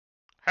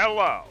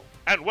Hello,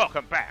 and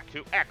welcome back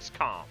to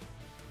XCOM.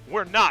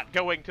 We're not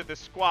going to the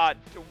squad.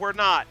 We're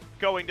not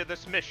going to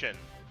this mission.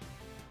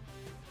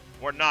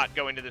 We're not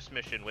going to this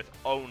mission with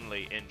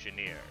only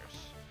engineers.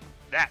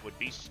 That would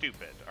be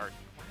stupid. Or,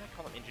 why did I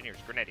call them engineers?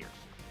 Grenadiers.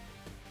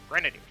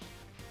 Grenadiers.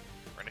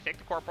 We're going to take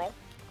the corporal.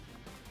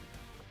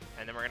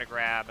 And then we're going to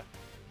grab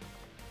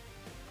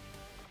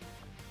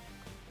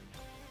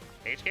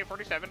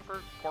HK-47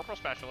 for corporal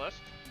specialist.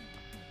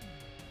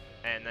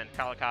 And then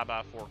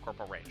Kalakaba for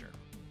corporal ranger.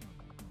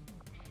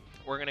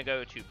 We're going to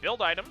go to build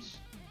items.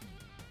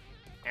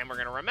 And we're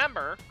going to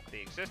remember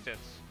the existence.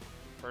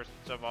 First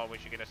of all, we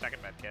should get a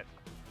second med kit.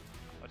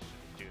 Let's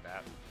just do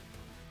that.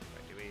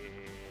 Wait, do we...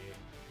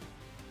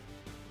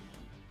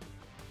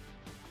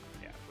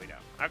 Yeah, we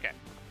don't. Okay.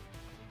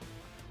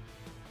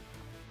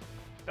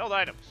 Build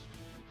items.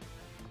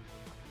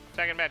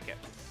 Second med kit.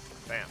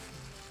 Bam.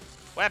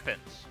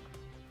 Weapons.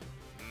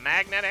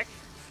 Magnetic.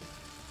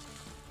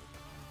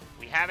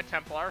 We have a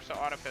Templar, so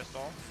auto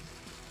pistol.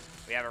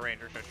 We have a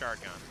Ranger, so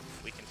shotgun.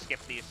 We can skip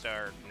these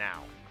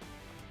now.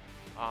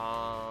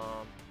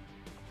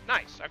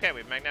 Nice. Okay,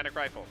 we have magnetic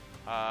rifle.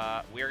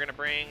 We are going to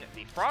bring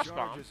the frost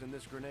bomb. Charges in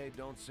this grenade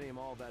don't seem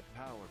all that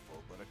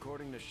powerful, but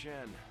according to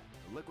Shen,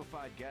 the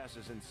liquefied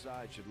gases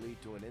inside should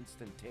lead to an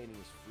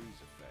instantaneous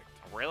freeze effect.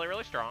 Really,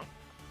 really strong.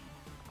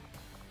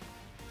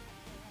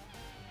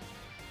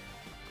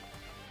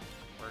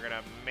 We're going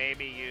to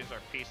maybe use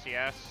our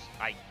PCS,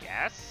 I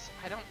guess.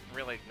 I don't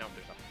really know if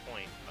there's a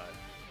point, but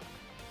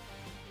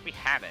we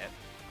have it.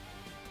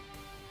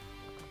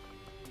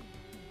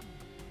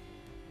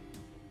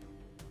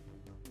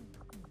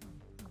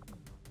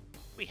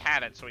 We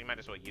have it, so we might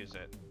as well use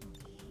it.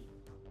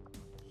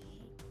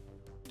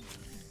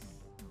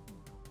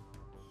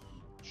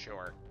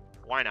 Sure.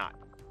 Why not?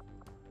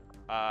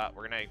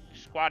 We're gonna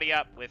squatty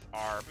up with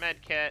our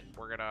med kit.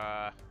 We're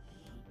gonna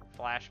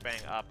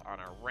flashbang up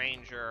on our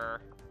ranger.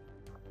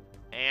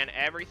 And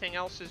everything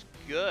else is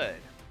good.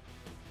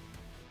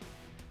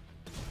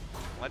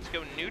 Let's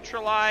go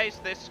neutralize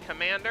this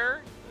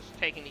commander. This is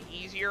taking the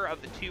easier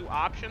of the two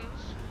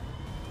options.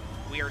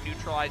 We are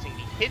neutralizing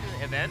the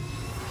hidden event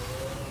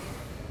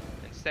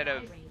instead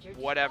of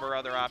whatever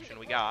other option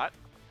we got,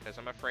 because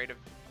I'm afraid of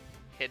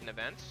hidden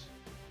events.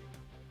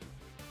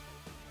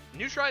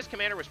 Neutralize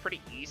commander was pretty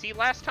easy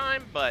last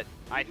time, but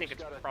I think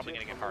it's probably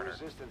going to get harder.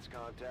 Resistance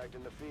contact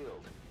in the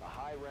field. A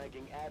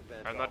high-ranking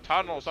advent and the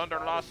tunnels under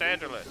Los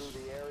Angeles.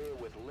 Through the area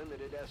with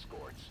limited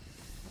escorts.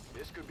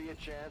 This could be a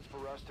chance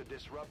for us to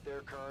disrupt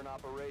their current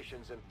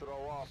operations and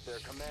throw off their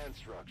command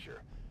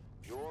structure.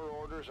 Your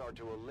orders are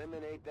to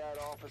eliminate that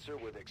officer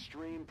with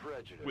extreme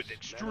prejudice. With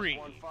extreme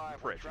prejudice.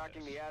 We're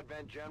tracking the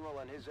Advent General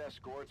and his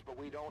escorts, but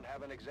we don't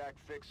have an exact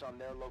fix on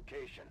their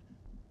location.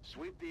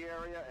 Sweep the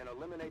area and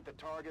eliminate the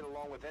target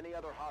along with any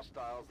other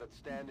hostiles that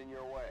stand in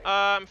your way.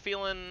 I'm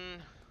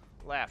feeling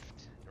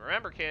left.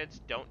 Remember,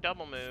 kids, don't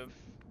double move.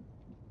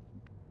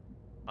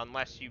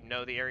 Unless you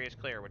know the area is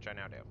clear, which I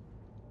now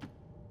do.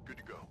 Good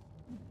to go.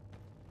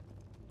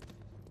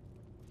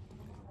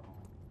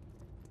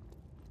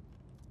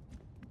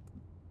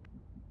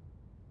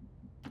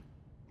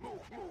 Move.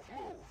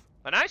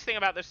 The nice thing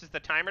about this is the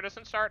timer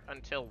doesn't start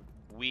until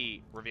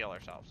we reveal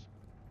ourselves.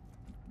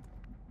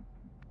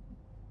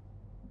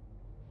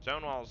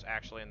 Zone wall's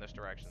actually in this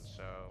direction,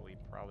 so we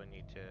probably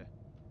need to...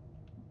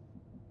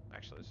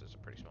 Actually, this is a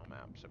pretty small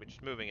map, so we're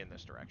just moving in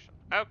this direction.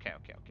 Okay.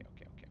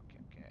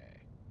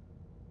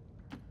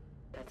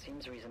 That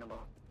seems reasonable.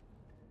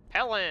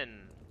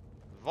 Helen!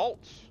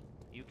 Volt!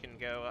 You can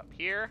go up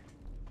here.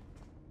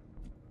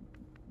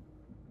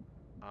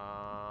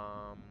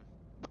 On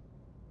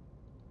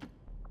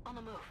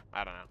the move.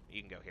 I don't know.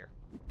 You can go here.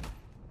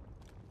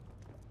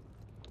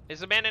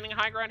 Is abandoning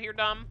high ground here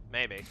dumb?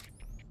 Maybe.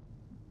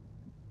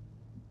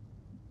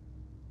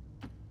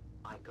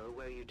 I go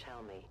where you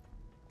tell me.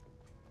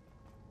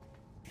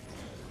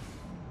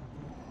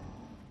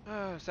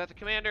 Is that the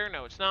commander?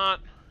 No, it's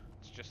not.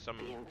 It's just some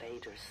The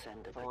invaders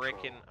send a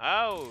frickin'...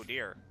 patrol. Oh,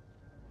 dear.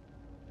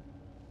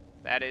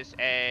 That is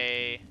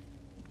a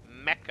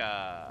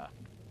mecha.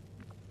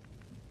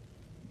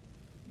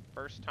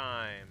 First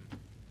time.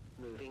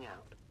 Moving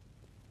out.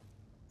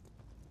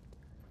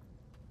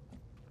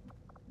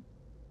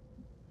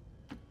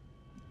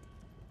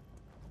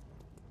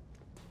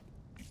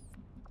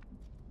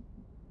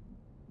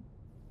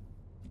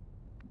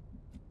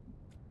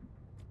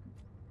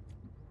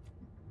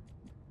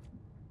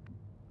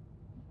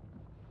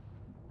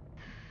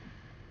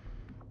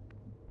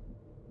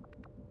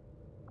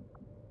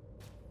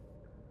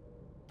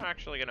 I'm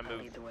actually gonna I'll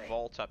move lead the way.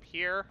 Volt up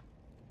here.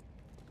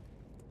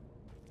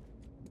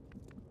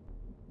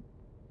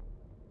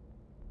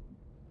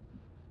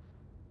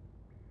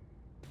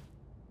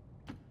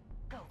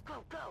 Go.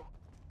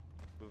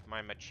 Move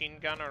my machine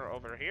gunner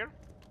over here.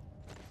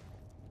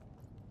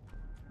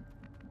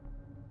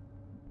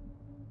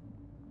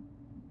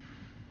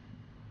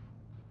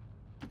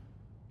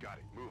 Got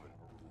it. Moving.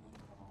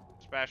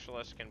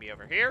 Specialist can be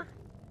over here.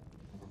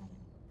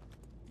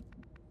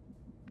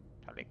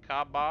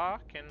 Talikaba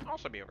can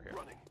also be over here.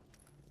 Running.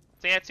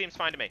 So yeah, it seems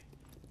fine to me.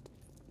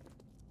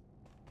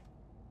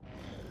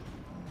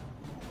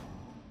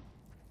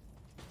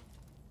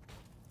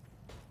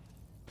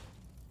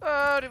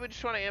 Oh, do we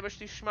just want to ambush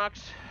these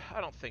schmucks?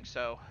 I don't think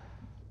so.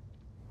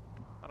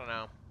 I don't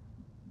know.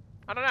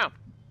 I don't know.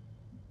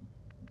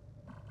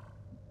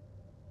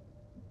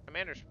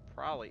 Commander's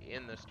probably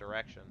in this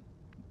direction,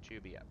 to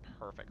be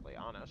perfectly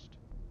honest.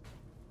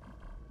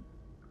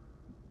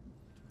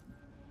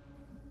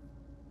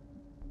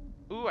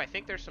 Ooh, I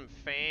think there's some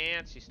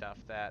fancy stuff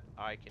that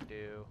I can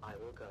do. I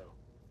will go.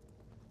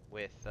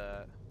 With,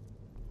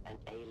 An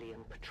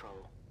alien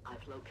patrol.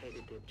 I've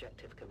located the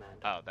objective, Commander.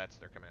 Oh, that's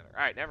their commander.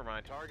 Alright, never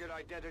mind. Target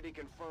identity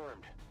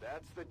confirmed.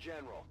 That's the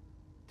general.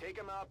 Take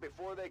him out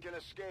before they can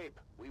escape.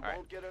 We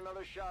won't get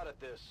another shot at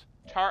this.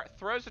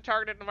 Throws the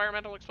targeted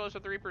environmental explosive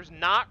at the Reapers,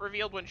 not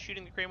revealed when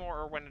shooting the Claymore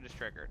or when it is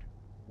triggered.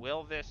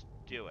 Will this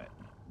do it?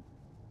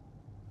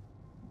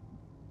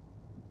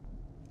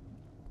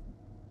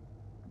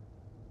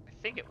 I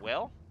think it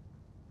will.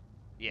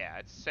 Yeah,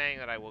 it's saying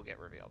that I will get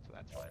revealed, so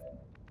that's fine.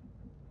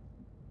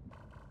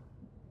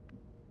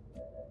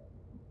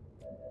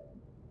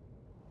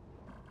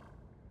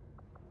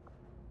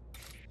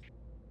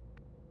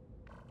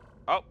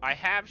 Oh, I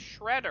have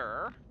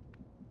Shredder.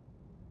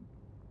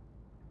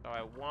 So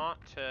I want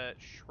to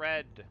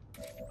shred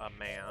a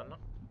man.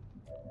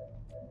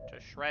 To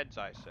shreds,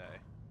 I say.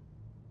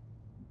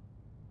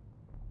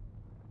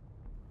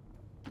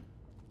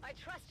 I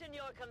trust in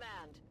your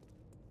command.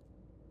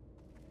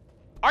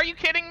 Are you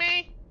kidding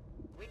me?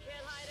 We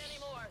can't hide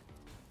anymore.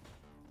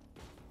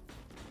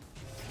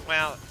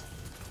 Well,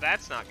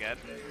 that's not good.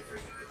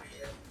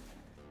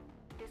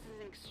 This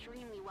is an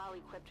extremely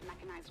well-equipped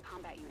mechanized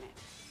combat unit.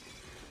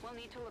 We'll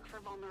need to look for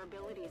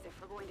vulnerabilities if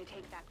we're going to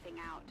take that thing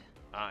out.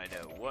 I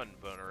know one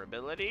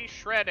vulnerability.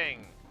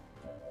 Shredding.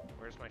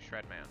 Where's my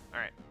shred man?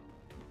 Alright.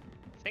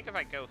 I think if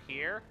I go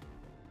here...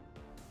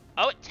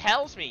 Oh, it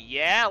tells me.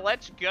 Yeah,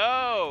 let's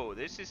go.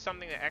 This is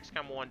something that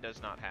XCOM 1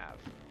 does not have.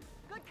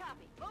 Good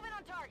copy. Moving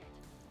on target.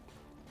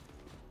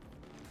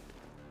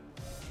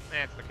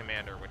 That's the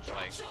commander, which,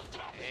 like...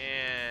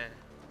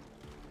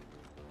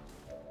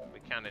 We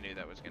kind of knew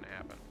that was going to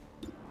happen.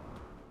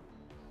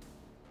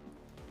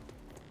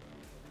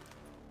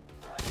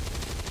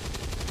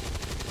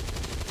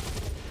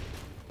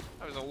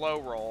 That was a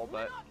low roll,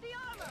 but...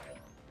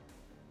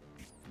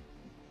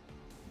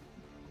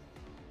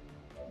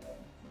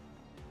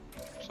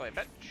 Actually, I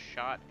bet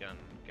shotgun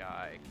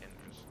guy can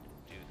just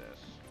do this.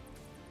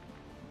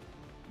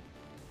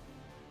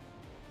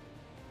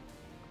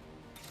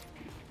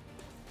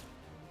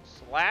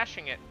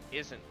 Slashing it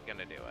isn't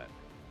gonna do it.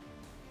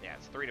 Yeah,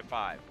 it's 3 to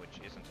 5, which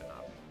isn't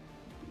enough.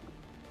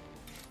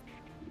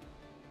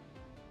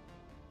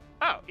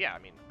 Oh, yeah, I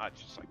mean,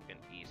 it's just like an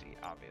easy,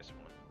 obvious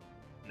one.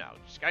 No,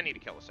 just, I need to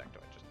kill the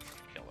sectoid.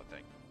 Just kill the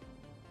thing.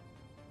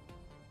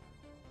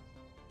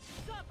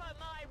 Suffer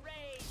my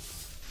rage.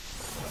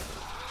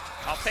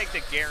 I'll take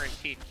the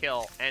guaranteed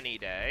kill any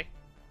day.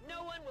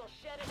 No one will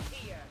shed a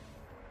tear.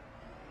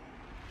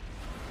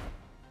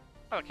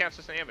 Oh, it counts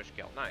as an ambush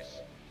kill. Nice.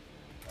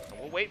 So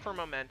we'll wait for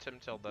momentum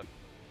till the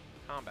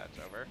combat's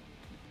over.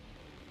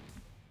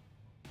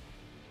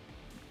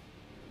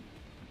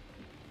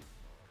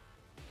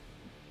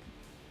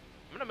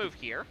 I'm gonna move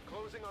here.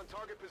 Closing on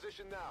target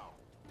position now.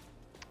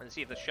 And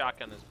see if the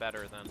shotgun is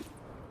better than...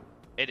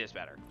 It is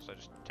better, so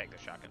just take the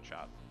shotgun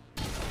shot.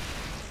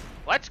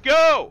 Let's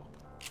go!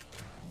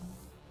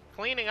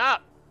 Cleaning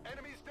up.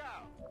 Enemies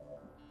down.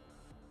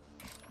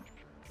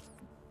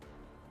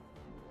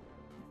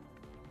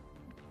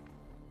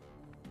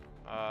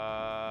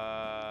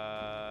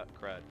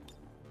 Crud.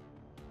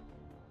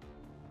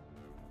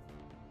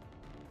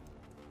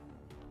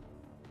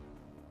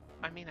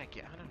 I mean, I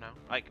don't know.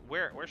 Like,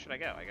 where should I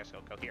go? I guess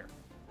I'll go here.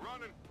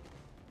 Running.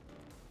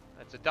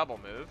 That's a double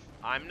move.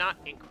 I'm not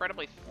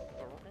incredibly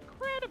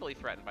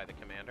threatened by the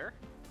commander.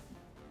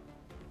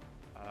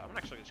 I'm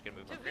actually just gonna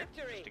move To up here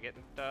victory. just to get.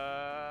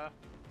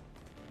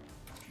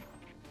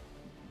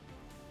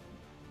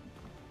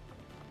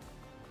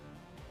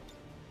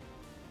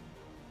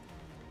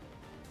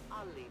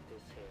 I'll leave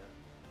this here.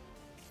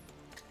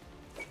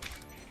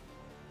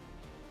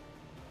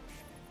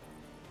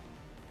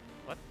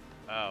 What?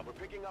 Oh. We're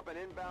picking up an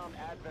inbound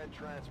Advent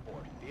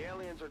transport. The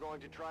aliens are going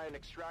to try and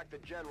extract the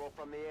general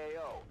from the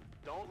AO.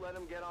 Don't let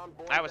him get on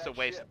board That was a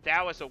waste. ship.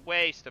 That was a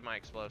waste of my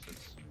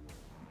explosives.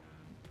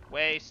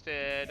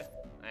 Wasted.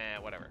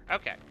 Whatever.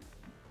 Okay.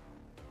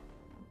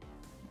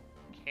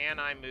 Can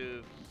I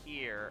move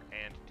here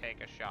and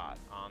take a shot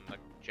on the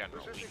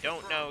general? We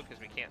don't know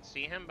because we can't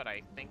see him, but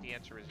I think the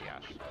answer is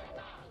yes.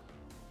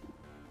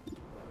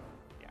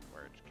 Yeah,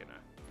 we're just gonna...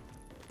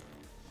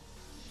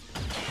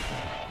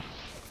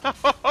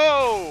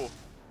 Ho-ho-ho!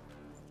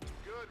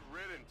 Good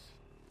riddance.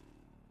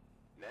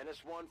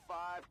 Menace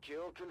 1-5,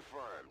 kill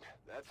confirmed.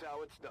 That's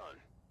how it's done.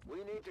 We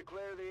need to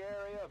clear the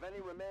area of any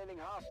remaining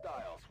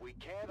hostiles. We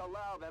can't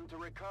allow them to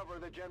recover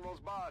the general's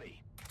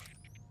body.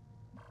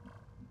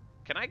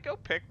 Can I go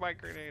pick my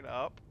grenade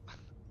up?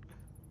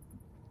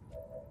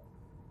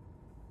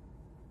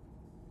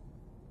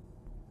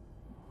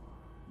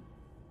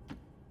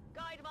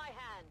 Guide my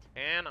hand.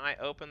 And I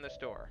open this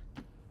door.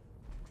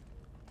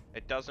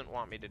 It doesn't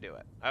want me to do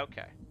it.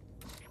 Okay.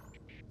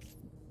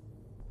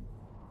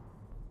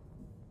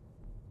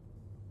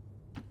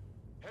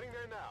 Heading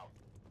there now.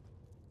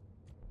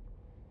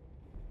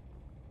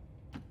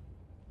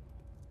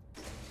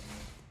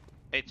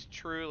 It's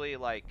truly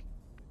like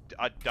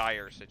a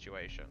dire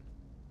situation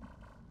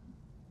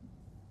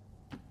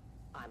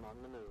I'm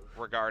on the move.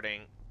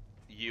 regarding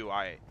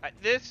UI.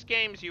 This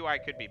game's UI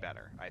could be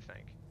better, I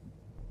think.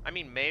 I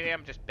mean, maybe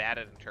I'm just bad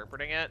at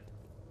interpreting it.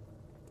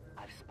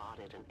 I've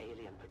spotted an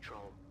alien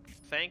patrol.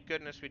 Thank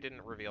goodness we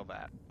didn't reveal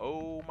that.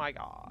 Oh my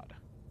god.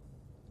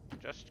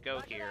 Just go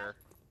here.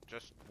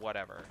 Just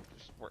whatever.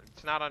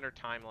 It's not under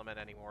time limit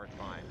anymore. It's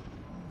fine.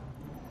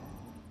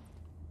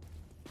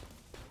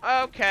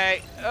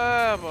 Okay.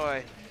 Oh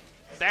boy.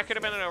 That could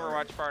have been an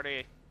Overwatch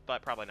party,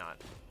 but probably not.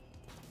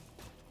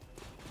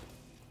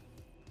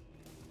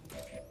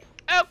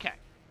 Okay.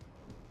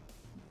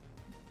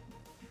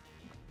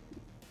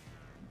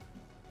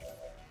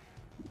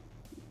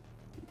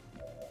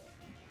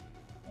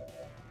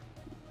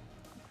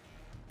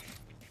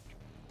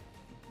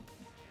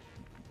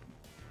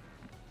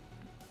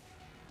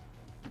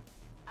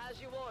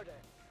 As you order.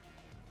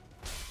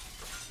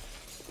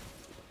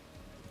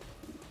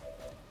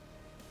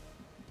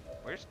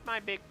 Where's my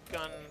big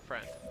gun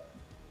friend?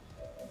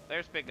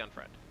 There's big gun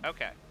friend.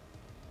 Okay.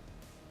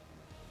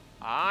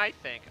 I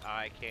think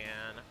I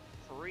can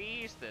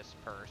freeze this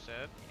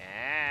person.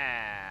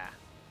 Yeah.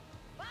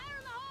 Fire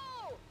in the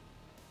hole!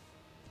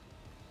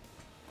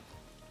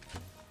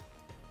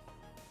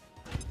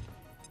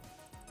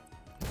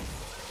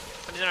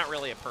 I mean, they're not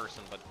really a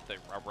person, but they're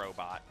a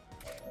robot.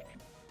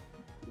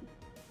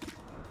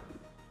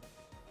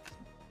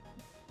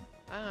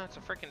 Ah, it's a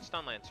freaking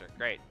stun lancer.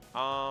 Great.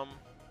 My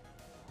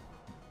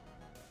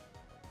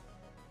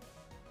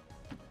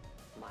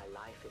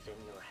life is in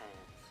your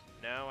hands.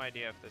 No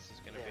idea if this is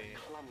gonna Their be.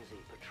 clumsy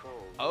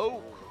patrol.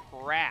 Oh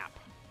crap!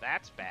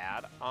 That's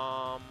bad.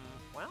 Well,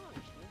 I'll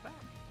just move back.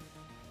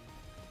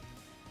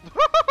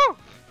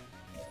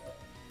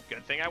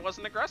 Good thing I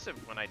wasn't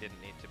aggressive when I didn't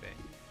need to be.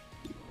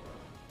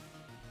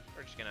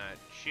 We're just gonna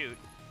shoot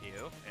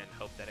you and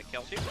hope that it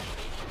kills you.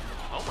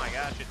 Oh my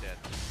gosh, it did.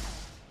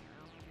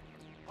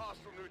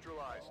 Hostile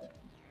neutralized.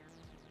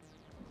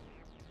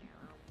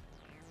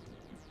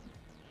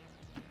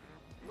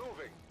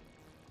 Moving.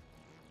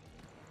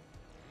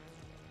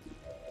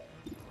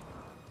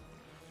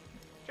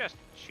 Just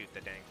shoot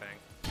the dang thing.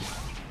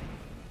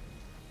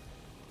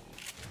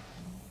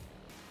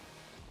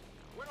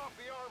 Went off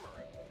the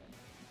armor.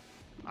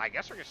 I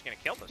guess we're just gonna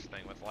kill this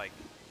thing with like,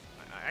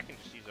 I can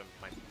just use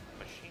my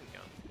machine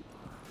gun.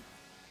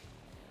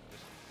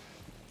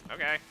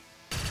 Okay.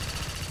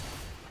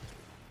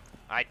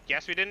 I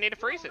guess we didn't need to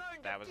freeze it.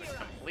 That was a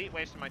complete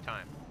waste of my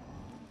time.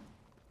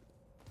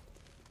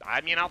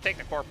 I mean, I'll take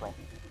the corporal.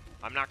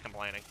 I'm not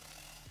complaining.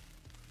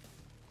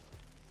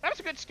 That was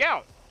a good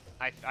scout.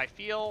 I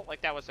feel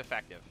like that was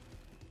effective.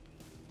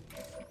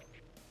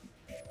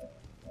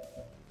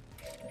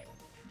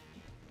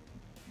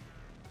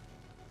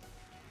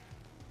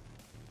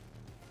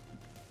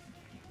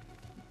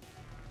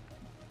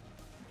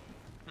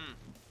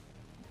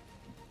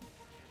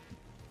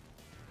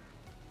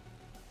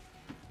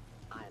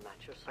 I am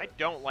at your service. I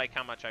don't like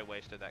how much I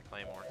wasted that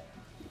claymore.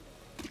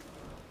 I'm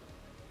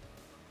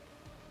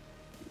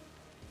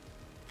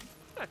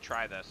gonna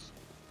try this.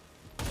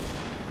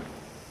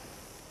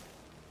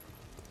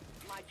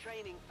 My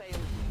training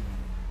failed.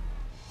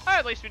 Oh,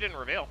 at least we didn't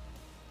reveal.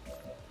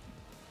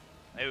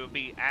 It would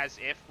be as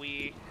if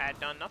we had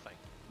done nothing.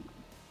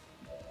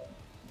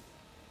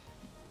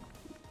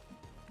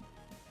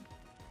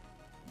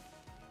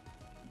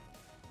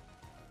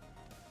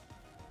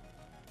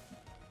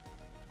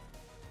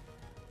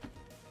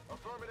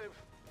 Affirmative.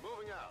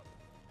 Moving out.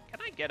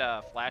 Can I get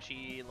a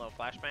flashy little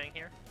flashbang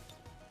here?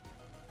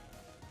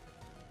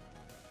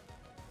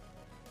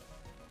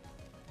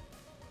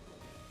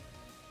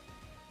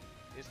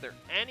 Is there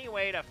any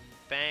way to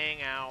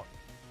bang out?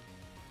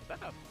 Is that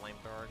a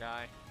flamethrower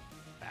guy?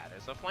 That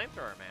is a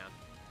flamethrower man.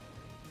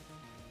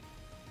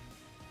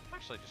 I'm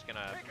actually just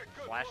gonna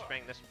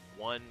flashbang this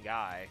one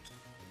guy.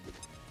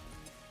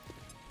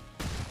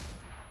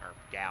 Or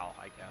gal,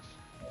 I guess.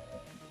 Look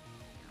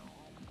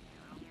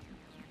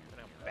at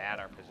how bad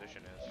our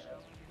position is.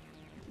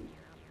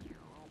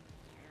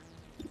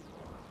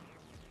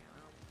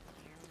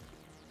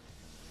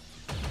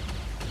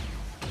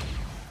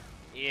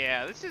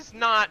 Yeah, this is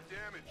not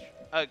Damage.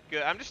 a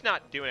good... I'm just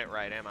not doing it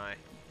right, am I?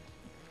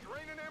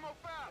 Draining ammo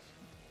fast.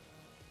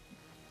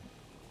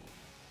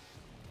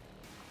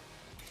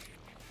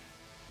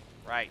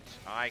 Right.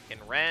 I can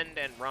rend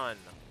and run.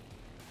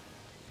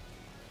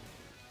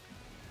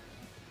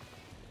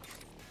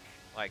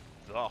 Like,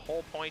 the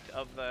whole point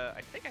of the...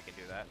 I think I can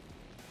do that.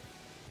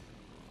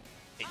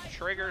 It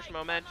triggers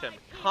momentum,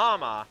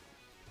 comma,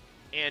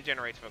 and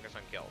generates focus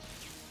on kills.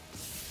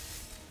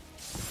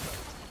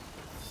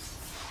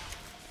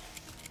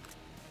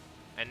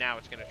 And now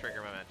it's going to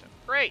trigger momentum.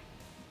 Great!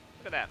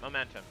 Look at that,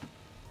 momentum.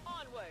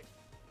 Onward.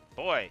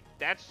 Boy,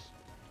 that's...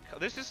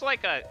 This is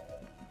like a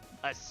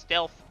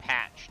stealth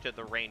patch to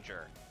the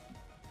Ranger.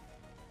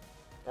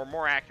 Or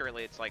more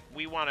accurately, it's like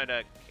we wanted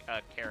a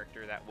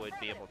character that would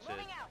be able to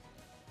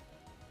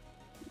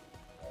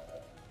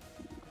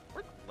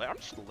I'm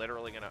just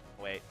literally gonna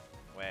wait.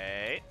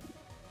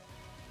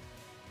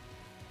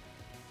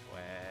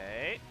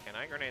 Can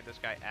I grenade this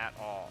guy at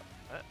all?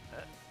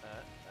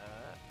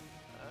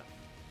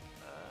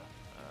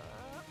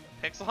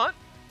 Pixel hunt?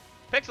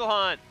 Pixel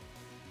hunt!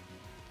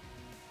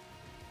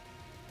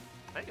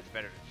 I think it's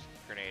better to just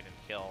grenade and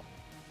kill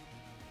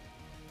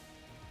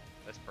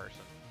this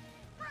person.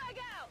 Frag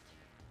out!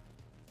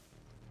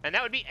 And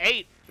that would be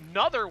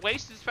another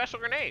wasted special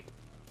grenade.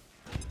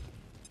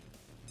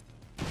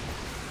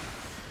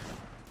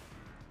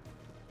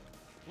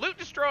 Loot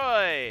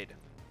destroyed!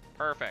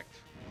 Perfect.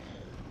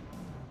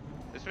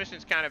 This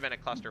mission's kind of been a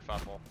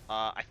clusterfuffle.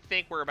 I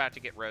think we're about to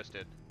get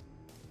roasted.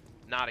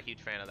 Not a huge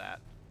fan of that.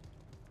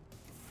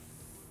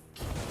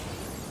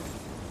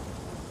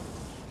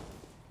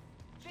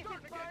 This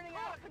is burning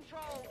out of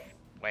control.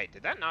 Wait,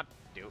 did that not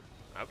do...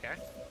 Okay.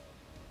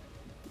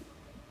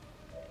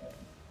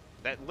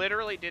 That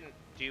literally didn't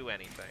do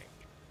anything.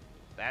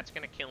 That's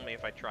gonna kill me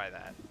if I try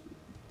that.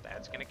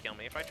 That's gonna kill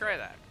me if I try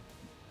that.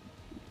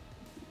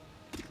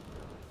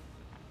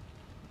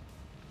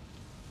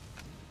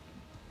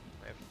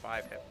 I have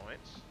 5 hit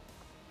points.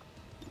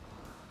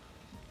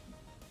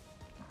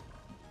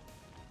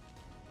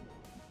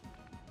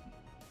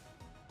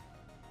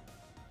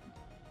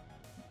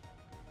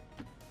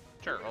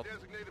 Sure, I'll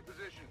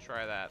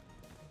try that.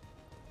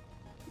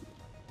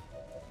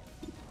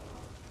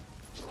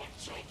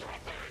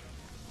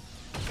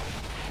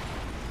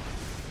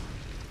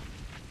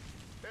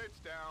 Heads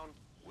down.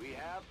 We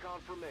have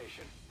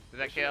confirmation. Did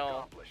that Mission kill?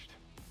 accomplished.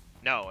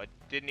 No, it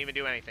didn't even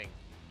do anything.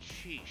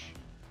 Sheesh.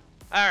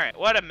 Alright,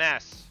 what a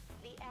mess.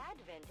 The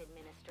Advent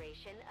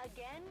administration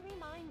again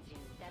reminds you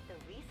that the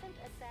recent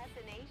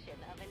assassination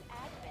of an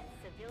Advent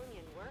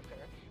civilian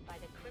worker by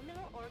the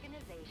criminal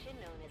organization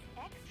known as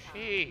XCOM.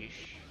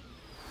 Sheesh.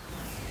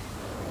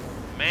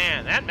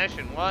 Man, that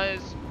mission was,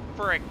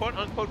 for a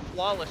quote-unquote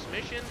flawless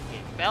mission,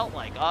 it felt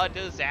like a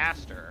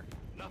disaster.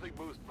 Nothing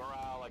boosts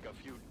morale like a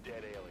few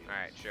dead aliens.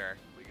 Alright, sure.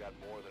 We got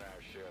more than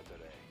our share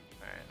today.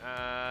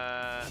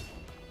 Alright,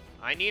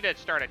 I need to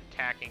start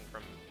attacking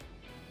from...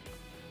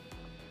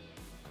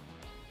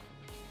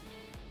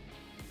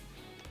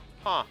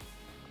 Huh.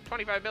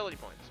 25 ability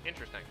points.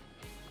 Interesting.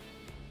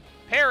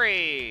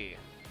 Parry!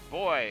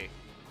 Boy.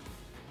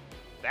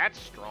 That's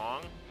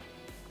strong.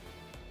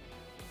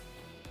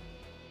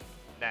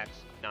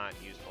 That's not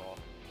useful.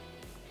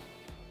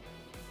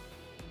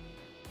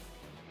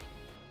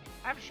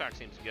 Aftershock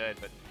seems good,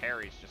 but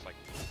parry's just like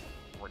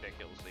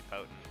ridiculously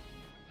potent.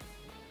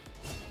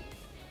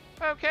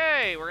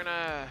 Okay, we're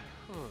gonna...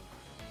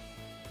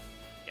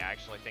 Yeah, I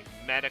actually think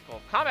medical...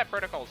 Combat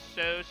protocol is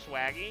so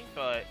swaggy,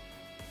 but...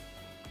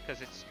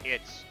 Because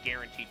it's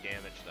guaranteed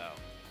damage, though.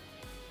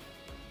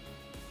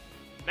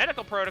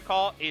 Medical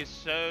protocol is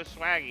so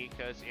swaggy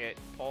because it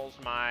pulls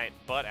my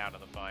butt out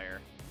of the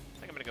fire. I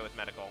think I'm gonna go with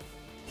medical.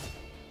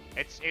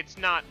 It's a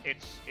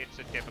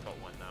difficult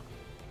one, though.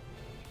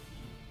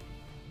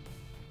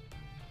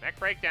 Mech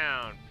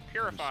breakdown,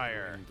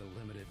 purifier. The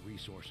limited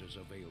resources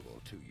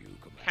available to you,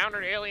 Commander,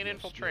 Countered alien you'll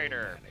still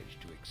infiltrator. manage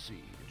to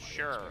exceed my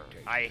Sure.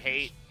 I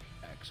hate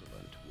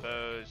excellent work.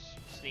 those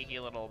sneaky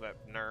little bit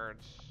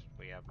nerds.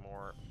 We have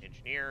more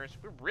engineers.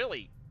 We're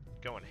really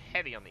going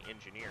heavy on the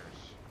engineers.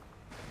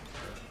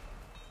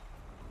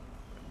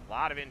 A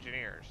lot of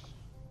engineers.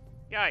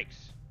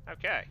 Yikes.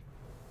 Okay.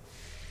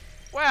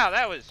 Wow,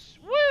 that was,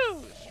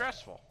 woo,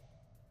 stressful.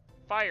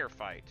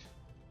 Firefight.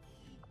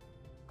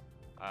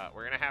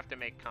 We're gonna have to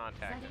make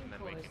contact and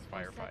then we can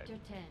firefight. Sector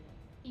 10,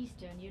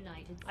 Eastern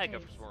United States. I go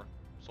for some more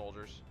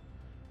soldiers.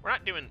 We're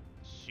not doing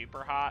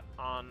super hot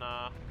on,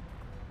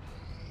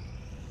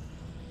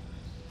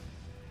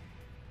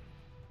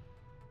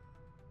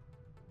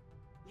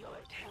 Your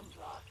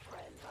Templar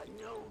friends are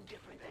no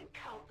different than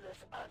countless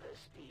other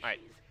species Alright.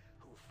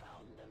 who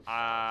found themselves.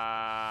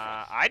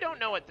 I don't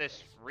know what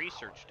this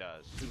research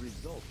does. The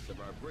results of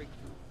our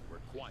breakthrough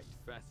were quite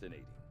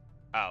fascinating.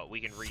 Oh,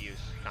 we can reuse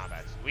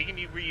combats. We can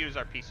reuse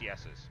our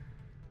PCSs.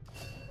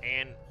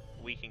 And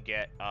we can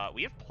get,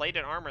 we have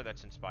plated armor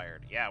that's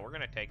inspired. Yeah, we're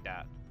gonna take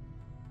that.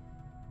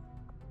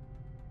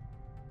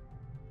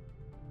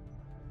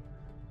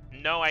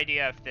 No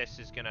idea if this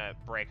is gonna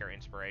break our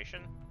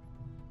inspiration.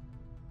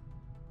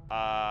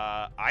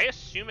 I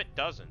assume it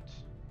doesn't.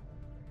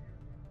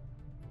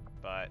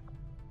 But...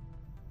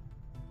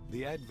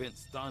 The Advent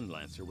Stun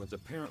Lancer was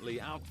apparently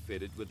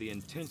outfitted with the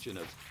intention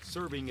of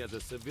serving as a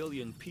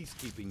civilian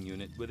peacekeeping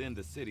unit within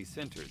the city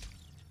centers.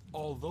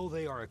 Although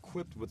they are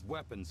equipped with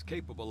weapons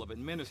capable of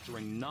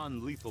administering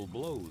non-lethal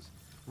blows,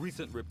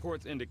 recent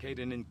reports indicate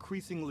an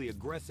increasingly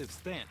aggressive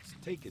stance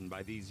taken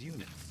by these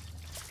units.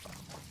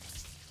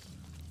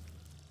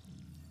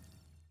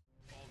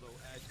 Although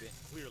Advent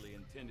clearly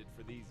intended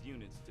for these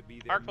units to be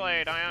their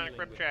Arcblade, means of ionic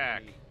dealing with ripjack.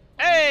 any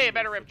Hey, unruly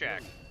better ripjack.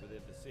 civilians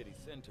within the city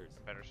centers.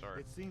 Better sword.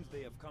 It seems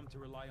they have come to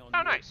rely on Oh,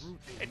 more nice. brutal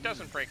It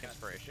doesn't means break of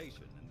inspiration.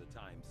 in the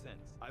time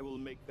since. I will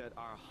make that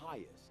our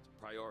highest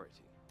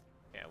priority.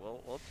 Yeah,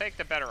 we'll take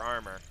the better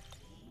armor.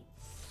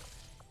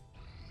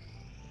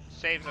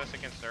 Saves us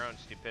against our own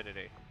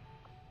stupidity.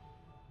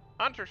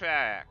 Hunter's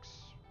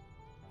axe.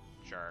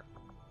 Sure.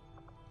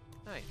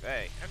 Hey,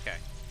 hey, okay.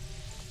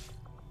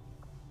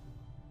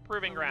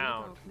 Proving Well, way to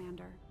ground. go,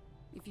 Commander.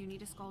 If you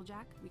need a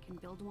skulljack, we can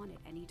build one at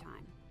any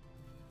time.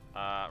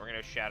 We're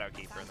gonna Shadow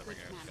Keeper and then we're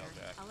Sounds good, gonna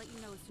Commander. Skulljack. I'll let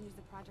you know as soon as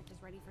the project is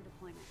ready for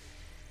deployment.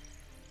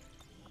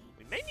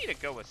 We may need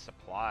to go with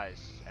supplies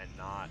and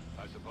not...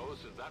 I suppose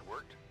since that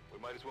worked, we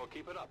might as well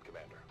keep it up,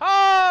 Commander.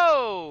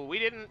 Oh! We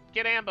didn't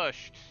get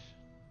ambushed.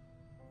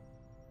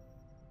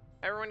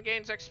 Everyone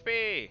gains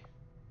XP.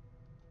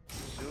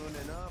 Soon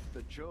enough,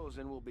 the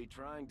Chosen will be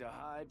trying to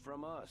hide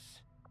from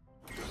us.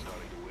 You're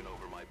starting to win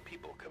over my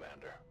people,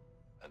 Commander.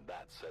 And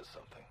that says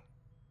something.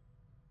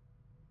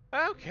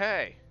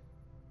 Okay.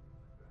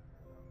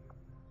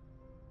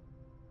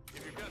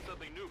 If you've got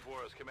something new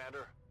for us,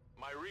 Commander,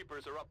 my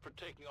Reapers are up for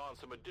taking on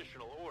some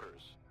additional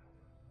orders.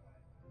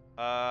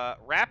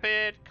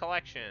 Rapid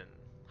collection.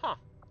 Huh.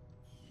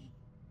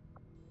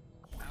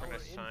 We're Our gonna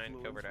sign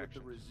influence covert with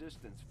actions. the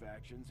Resistance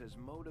factions has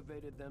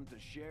motivated them to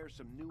share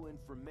some new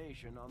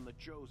information on the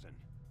Chosen.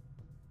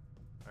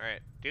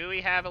 Alright. Do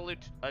we have a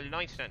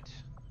lieutenant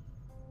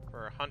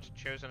for a hunt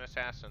chosen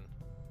assassin?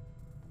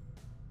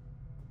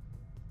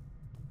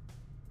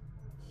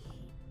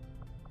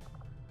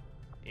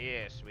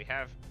 Yes, we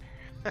have...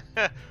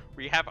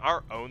 we have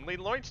our only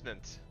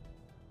lieutenant.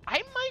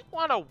 I might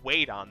want to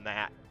wait on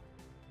that.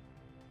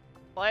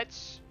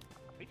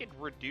 We could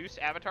reduce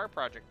Avatar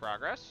project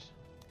progress.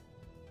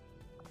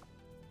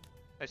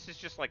 This is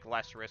just, like,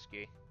 less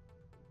risky.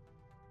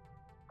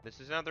 This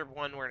is another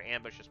one where an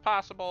ambush is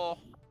possible.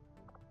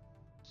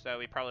 So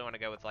we probably want to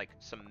go with, like,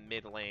 some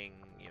middling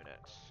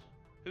units.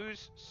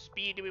 Whose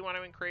speed do we want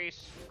to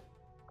increase?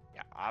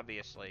 Yeah,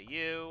 obviously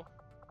you.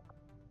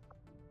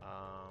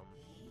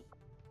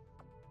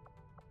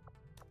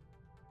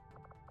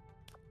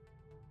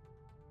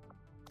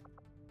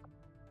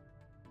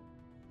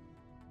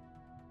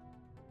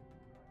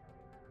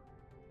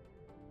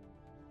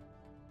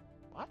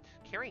 What?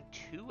 Carrying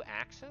 2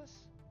 axes?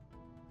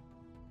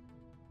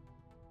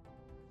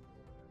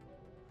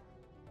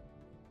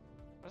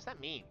 What does that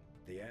mean?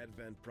 The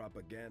Advent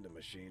propaganda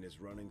machine is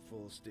running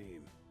full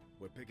steam.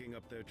 We're picking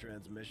up their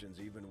transmissions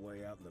even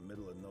way out in the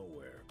middle of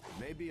nowhere. It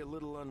may be a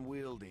little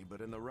unwieldy,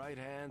 but in the right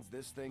hands,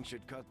 this thing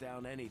should cut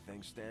down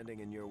anything standing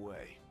in your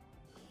way.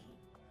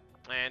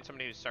 And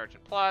somebody who's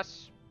Sergeant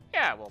Plus.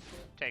 Yeah, we'll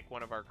take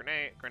one of our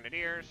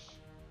grenadiers.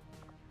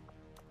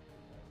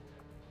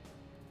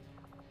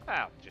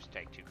 I'll just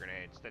take 2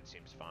 grenades. That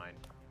seems fine.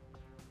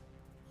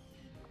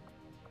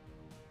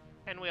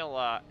 And we'll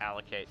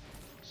allocate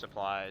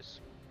supplies.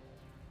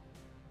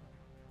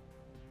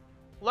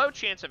 Low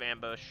chance of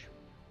ambush.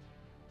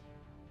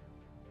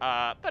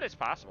 But it's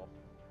possible.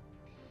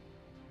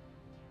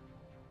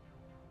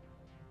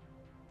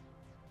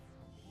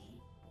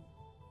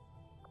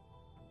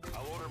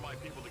 I'll order my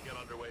people to get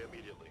underway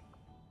immediately.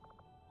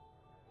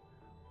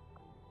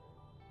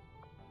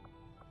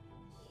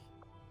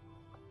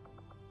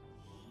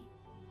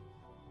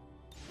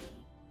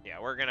 Yeah,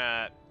 we're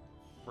gonna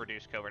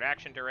reduce covert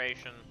action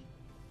duration.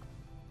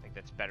 I think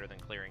that's better than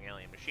clearing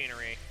alien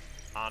machinery,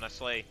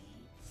 honestly.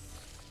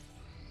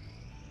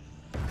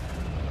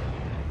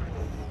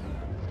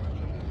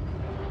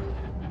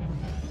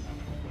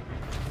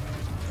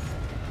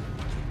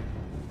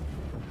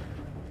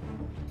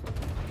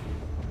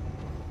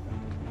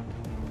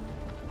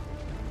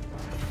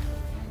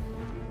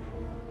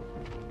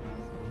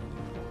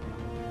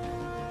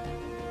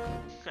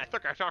 I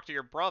think I talked to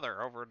your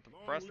brother over at the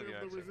rest of the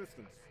United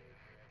States.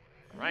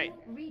 Right.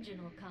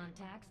 Regional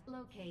contacts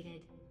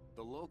located.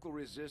 The local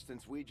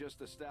resistance we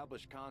just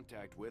established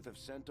contact with have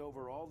sent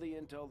over all the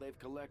intel they've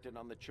collected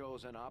on the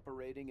Chosen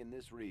operating in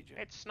this region.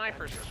 It's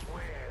snipers.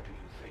 Where do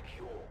you think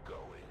you're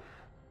going?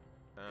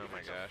 Oh my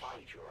gosh.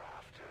 Fight you're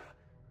after.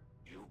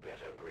 You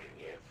better bring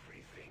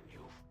everything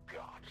you've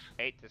got.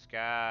 Hate this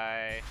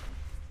guy.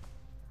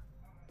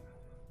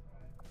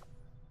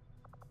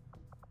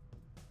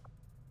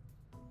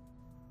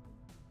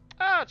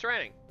 Oh, it's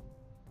raining.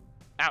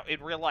 Out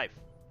in real life.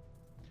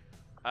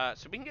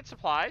 So we can get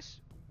supplies.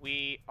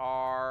 We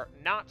are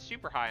not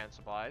super high on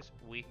supplies.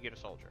 We can get a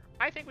soldier.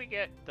 I think we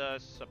get the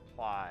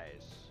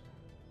supplies.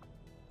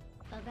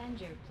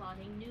 Avenger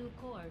plotting new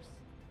course.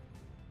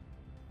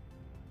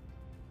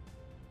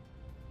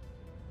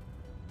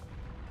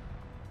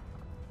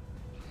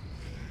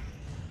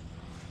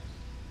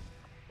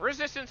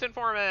 Resistance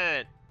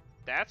informant!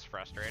 That's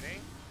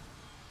frustrating.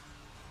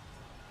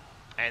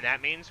 And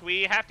that means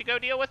we have to go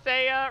deal with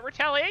a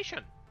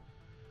retaliation.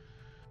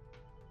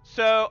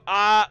 So,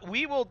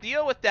 we will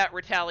deal with that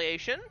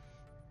retaliation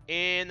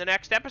in the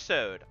next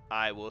episode.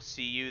 I will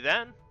see you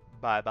then.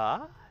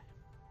 Bye-bye.